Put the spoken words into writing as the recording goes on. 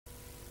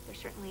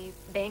There's certainly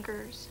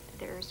bankers,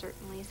 there are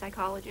certainly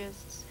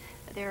psychologists,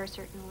 there are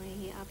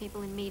certainly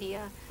people in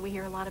media. We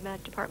hear a lot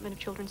about Department of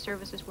Children's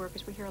Services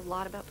workers. We hear a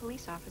lot about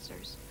police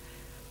officers.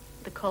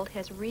 The cult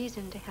has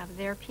reason to have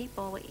their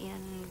people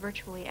in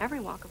virtually every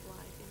walk of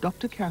life.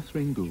 Dr.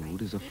 Catherine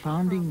Gould is a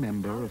founding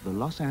member of the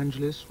Los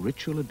Angeles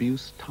Ritual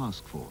Abuse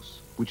Task Force,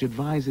 which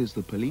advises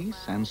the police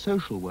and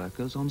social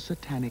workers on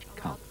satanic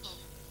cults.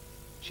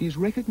 She is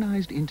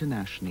recognized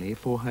internationally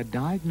for her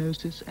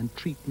diagnosis and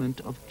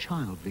treatment of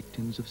child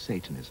victims of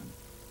Satanism.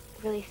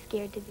 Really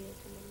scared to be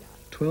with them and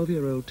not.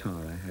 12-year-old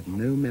Tara had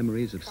no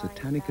memories of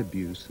satanic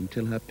abuse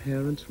until her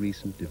parents'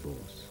 recent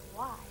divorce.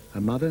 Her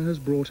mother has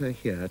brought her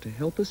here to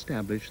help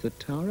establish that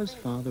Tara's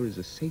father is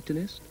a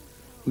Satanist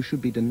who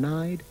should be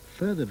denied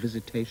further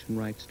visitation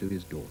rights to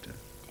his daughter.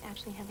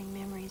 Actually having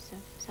memories of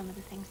some of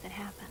the things that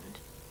happened.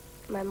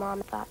 My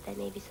mom thought that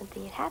maybe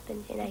something had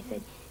happened, and I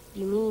said,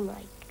 "You mean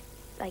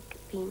like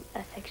being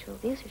a sexual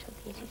abuse or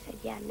something?" And she said,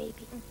 "Yeah,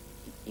 maybe."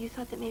 You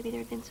thought that maybe there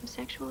had been some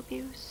sexual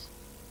abuse?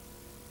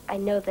 I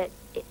know that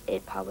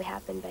it probably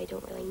happened, but I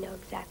don't really know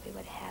exactly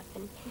what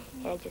happened.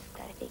 And I just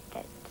kind of think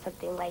that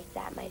something like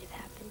that might have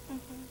happened.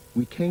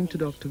 We came to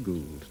Dr.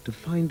 Gould to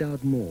find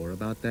out more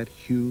about that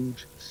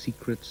huge,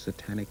 secret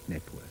satanic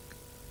network.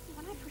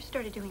 When I first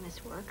started doing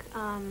this work,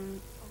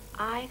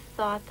 I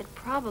thought that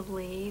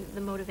probably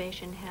the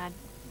motivation had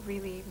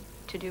really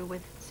to do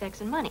with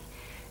sex and money,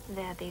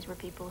 that these were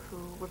people who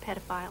were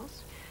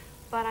pedophiles.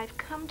 But I've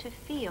come to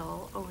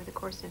feel, over the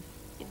course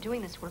of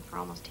doing this work for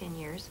almost 10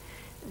 years,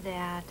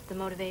 that the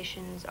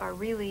motivations are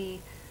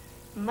really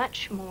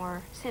much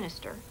more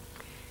sinister.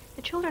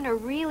 The children are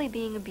really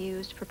being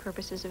abused for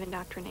purposes of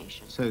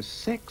indoctrination. So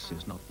sex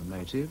is not the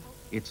motive,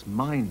 it's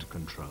mind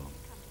control.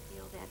 I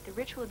feel that the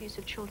ritual abuse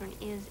of children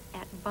is,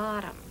 at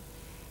bottom,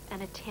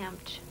 an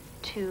attempt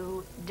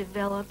to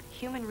develop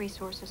human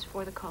resources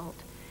for the cult,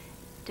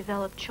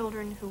 develop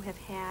children who have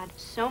had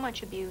so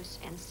much abuse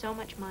and so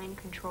much mind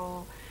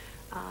control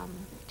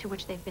to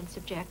which they've been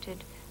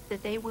subjected,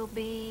 that they will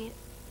be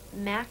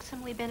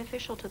maximally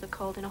beneficial to the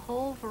cult in a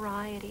whole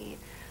variety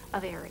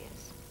of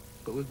areas.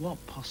 But with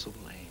what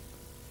possible aim?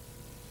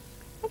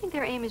 I think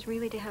their aim is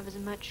really to have as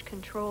much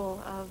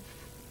control of,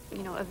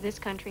 of this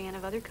country and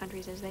of other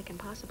countries as they can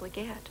possibly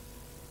get.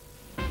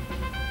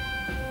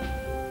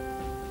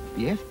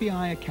 The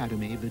FBI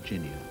Academy,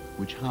 Virginia,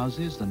 which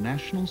houses the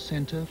National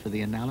Center for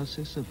the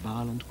Analysis of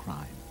Violent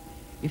Crime.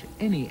 If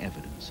any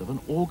evidence of an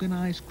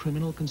organized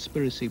criminal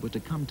conspiracy were to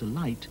come to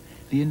light,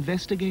 the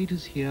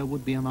investigators here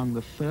would be among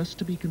the first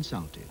to be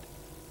consulted.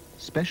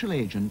 Special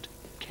Agent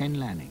Ken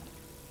Lanning.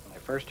 When I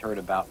first heard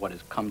about what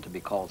has come to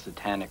be called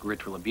satanic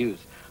ritual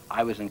abuse,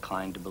 I was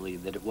inclined to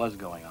believe that it was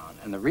going on.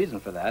 And the reason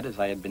for that is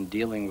I had been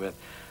dealing with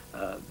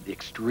the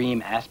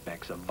extreme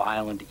aspects of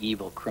violent,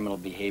 evil, criminal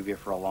behavior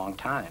for a long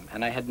time.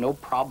 And I had no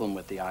problem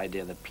with the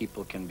idea that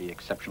people can be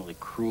exceptionally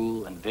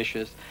cruel and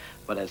vicious.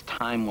 But as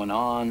time went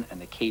on and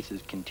the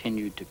cases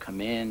continued to come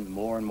in,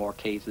 more and more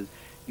cases,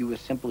 you were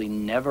simply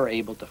never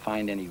able to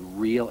find any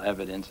real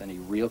evidence, any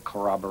real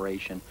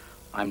corroboration.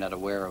 I'm not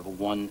aware of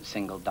one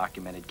single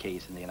documented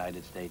case in the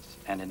United States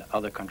and in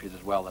other countries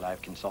as well that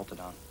I've consulted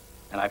on.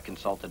 And I've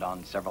consulted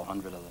on several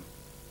hundred of them.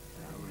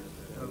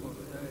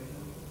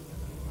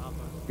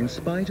 In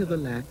spite of the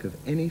lack of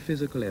any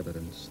physical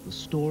evidence, the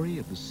story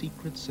of the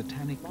secret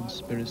satanic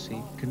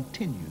conspiracy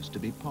continues to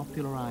be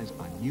popularized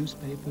by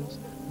newspapers,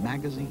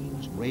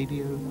 magazines,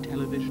 radio,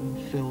 television,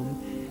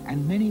 film,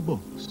 and many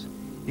books,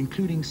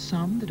 including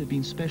some that have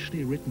been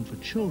specially written for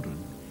children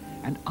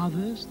and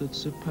others that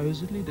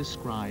supposedly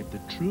describe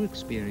the true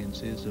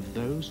experiences of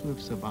those who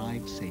have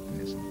survived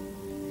Satanism.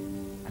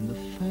 And the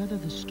further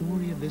the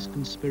story of this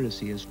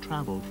conspiracy has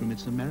traveled from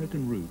its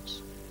American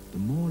roots, the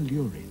more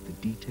lurid the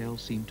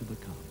details seem to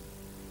become.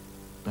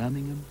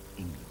 Birmingham,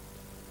 England.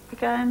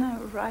 Again, I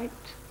was right.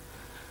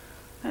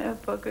 They were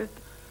buggered.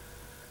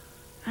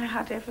 I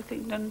had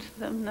everything done to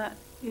them that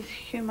is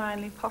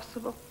humanly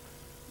possible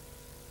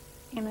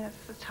in a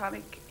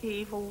satanic,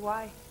 evil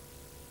way.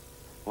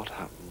 What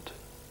happened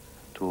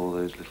to all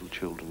those little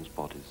children's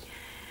bodies?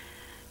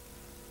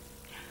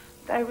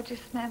 They were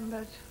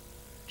dismembered.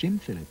 Jim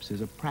Phillips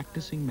is a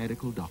practicing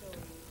medical doctor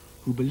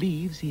who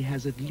believes he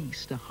has at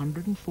least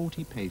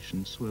 140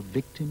 patients who are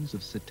victims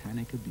of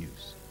satanic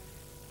abuse.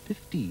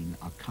 15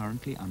 are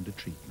currently under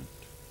treatment.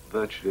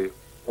 Virtually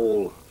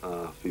all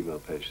our female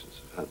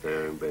patients have had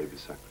their own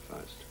babies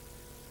sacrificed.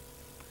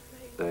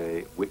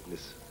 They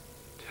witness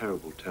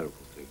terrible,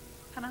 terrible things.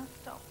 Can I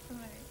stop for a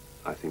minute?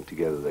 I think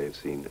together they have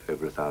seen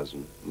over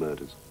 1,000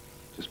 murders,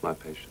 just my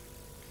patient.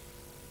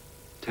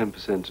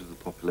 10% of the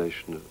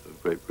population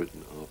of Great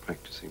Britain are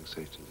practicing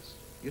Satanists.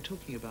 You're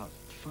talking about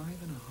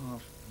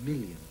 5.5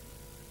 million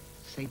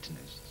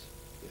Satanists?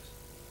 Yes.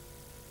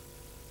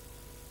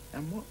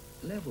 And what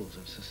levels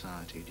of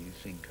society do you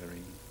think are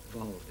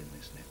involved in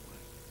this network?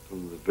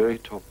 From the very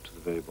top to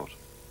the very bottom.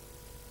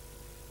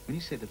 When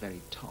you say the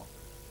very top,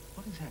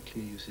 what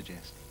exactly are you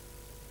suggesting?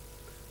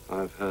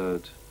 I've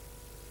heard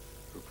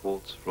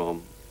reports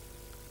from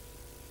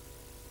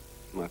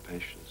my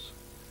patients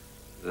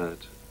that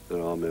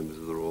there are members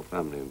of the royal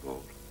family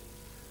involved,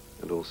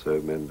 and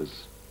also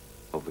members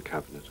of the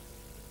cabinet.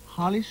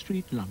 Harley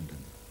Street, London,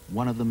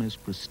 one of the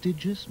most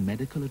prestigious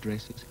medical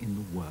addresses in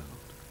the world.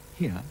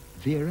 Here,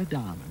 Vera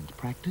Diamond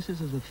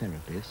practices as a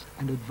therapist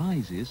and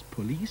advises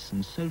police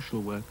and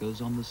social workers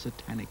on the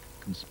Satanic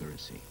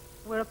conspiracy.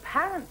 We're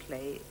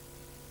apparently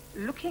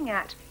looking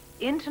at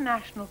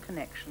international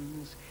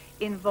connections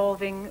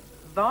involving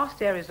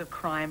vast areas of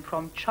crime,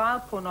 from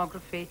child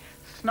pornography,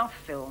 snuff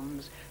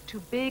films, to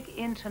big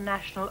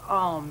international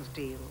arms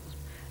deals.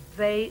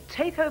 They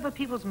take over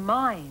people's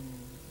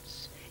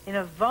minds in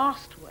a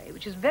vast way,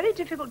 which is very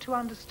difficult to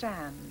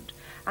understand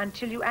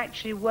until you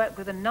actually work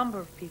with a number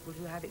of people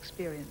who have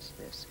experienced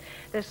this.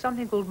 There's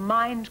something called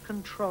mind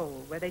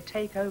control, where they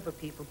take over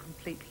people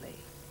completely.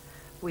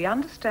 We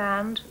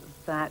understand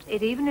that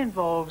it even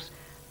involves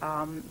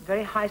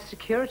very high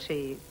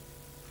security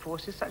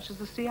forces such as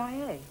the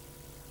CIA.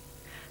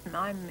 And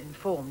I'm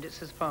informed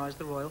it's as far as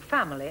the royal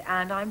family,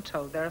 and I'm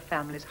told there are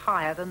families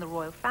higher than the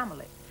royal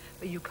family.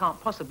 But you can't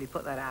possibly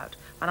put that out.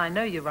 And I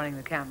know you're running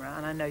the camera,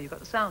 and I know you've got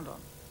the sound on.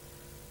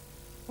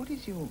 What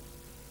is your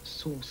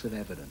source of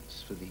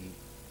evidence for the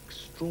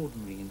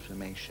extraordinary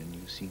information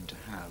you seem to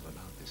have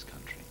about this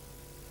country?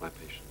 My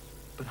patients.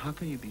 But how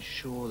can you be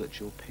sure that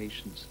your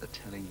patients are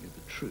telling you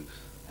the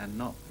truth and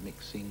not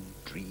mixing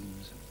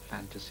dreams and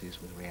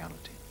fantasies with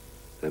reality?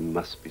 There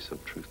must be some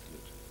truth in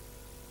it.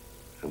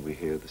 And we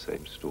hear the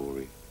same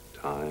story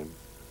time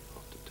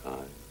after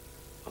time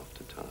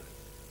after time.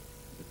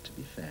 But to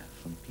be fair,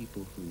 from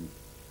people who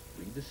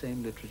read the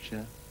same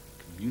literature,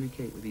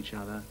 communicate with each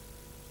other,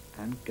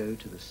 and go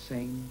to the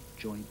same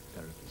joint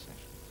therapy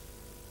sessions.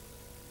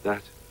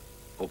 That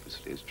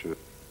obviously is true.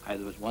 There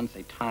was once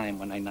a time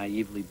when I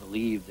naively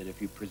believed that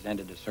if you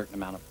presented a certain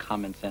amount of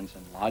common sense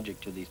and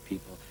logic to these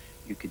people,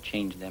 you could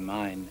change their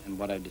mind. And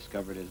what I've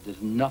discovered is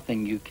there's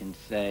nothing you can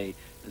say,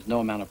 there's no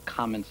amount of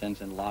common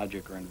sense and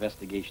logic or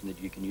investigation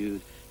that you can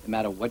use. No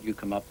matter what you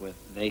come up with,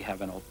 they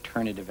have an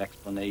alternative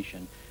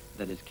explanation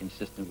that is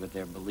consistent with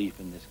their belief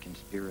in this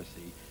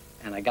conspiracy.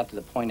 And I got to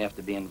the point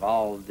after being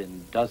involved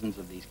in dozens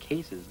of these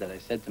cases that I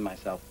said to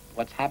myself,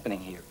 what's happening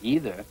here?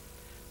 Either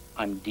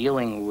I'm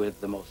dealing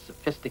with the most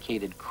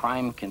sophisticated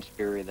crime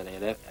conspiracy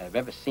that I've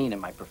ever seen in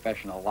my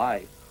professional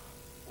life,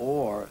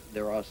 or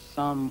there are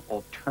some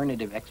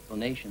alternative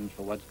explanations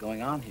for what's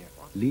going on here.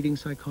 Leading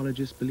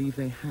psychologists believe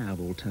they have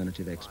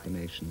alternative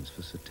explanations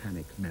for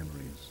satanic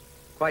memories.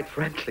 Quite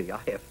frankly,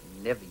 I have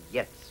never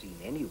yet seen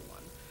anyone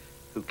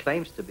who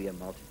claims to be a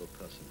multiple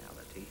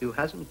personality who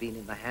hasn't been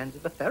in the hands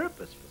of a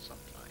therapist for some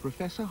time.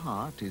 Professor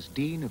Hart is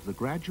Dean of the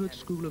Graduate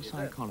School of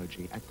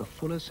Psychology at the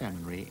Fuller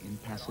Seminary in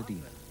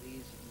Pasadena.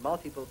 These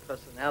multiple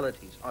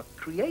personalities are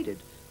created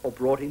or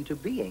brought into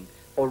being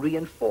or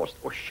reinforced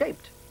or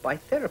shaped by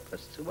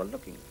therapists who are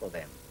looking for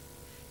them.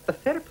 The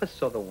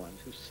therapists are the ones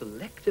who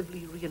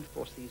selectively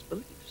reinforce these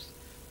beliefs.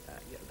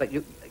 But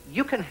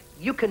you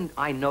can,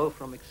 I know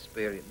from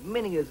experience,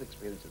 many years'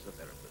 experience as a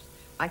therapist,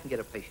 I can get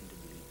a patient to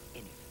believe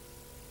anything.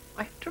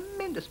 I have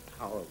tremendous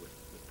power with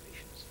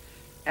patients.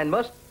 And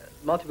most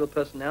multiple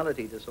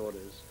personality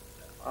disorders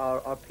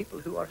are people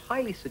who are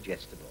highly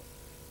suggestible,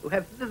 who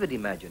have vivid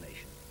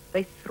imagination.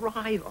 They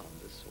thrive on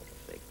this sort of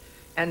thing.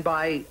 And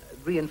by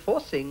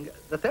reinforcing,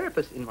 the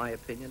therapist, in my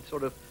opinion,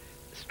 sort of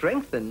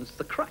strengthens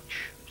the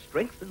crutch,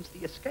 strengthens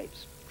the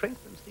escapes,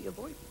 strengthens the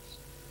avoidance.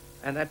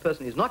 And that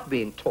person is not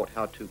being taught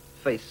how to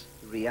face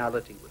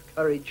reality with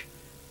courage,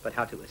 but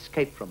how to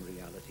escape from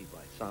reality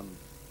by some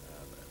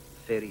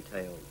fairy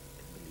tale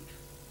belief.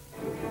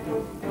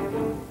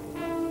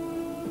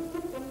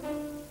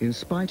 In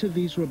spite of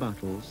these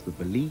rebuttals, the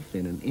belief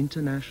in an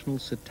international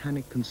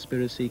satanic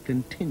conspiracy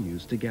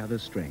continues to gather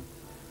strength,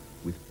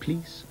 with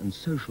police and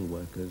social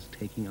workers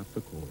taking up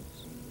the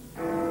cause.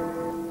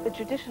 The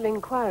judicial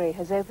inquiry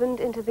has opened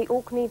into the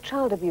Orkney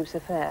child abuse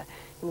affair,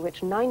 in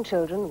which 9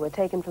 children were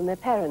taken from their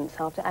parents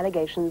after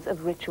allegations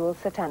of ritual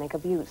satanic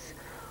abuse.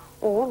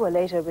 All were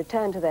later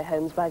returned to their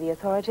homes by the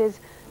authorities,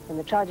 and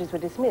the charges were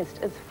dismissed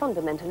as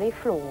fundamentally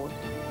flawed.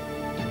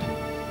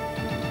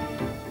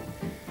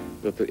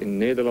 Dat in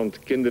Nederland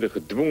kinderen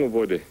gedwongen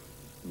worden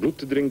bloed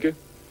te drinken,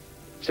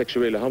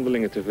 seksuele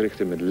handelingen te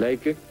verrichten met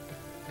lijken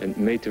en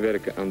mee te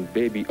werken aan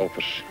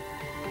babyoffers.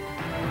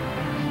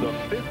 The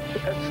fifth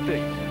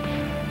estate.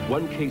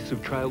 One case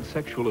of child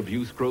sexual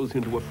abuse grows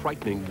into a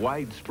frightening,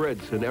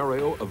 widespread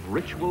scenario of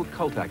ritual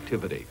cult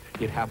activity.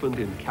 It happened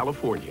in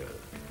California.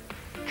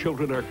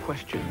 Children are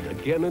questioned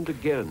again and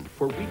again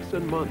for weeks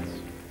and months,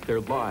 their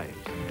lives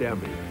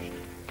damaged.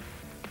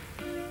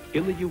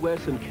 In the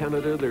U.S. and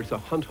Canada, there's a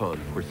hunt on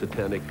for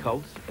satanic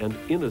cults, and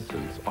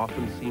innocence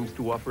often seems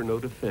to offer no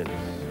defense.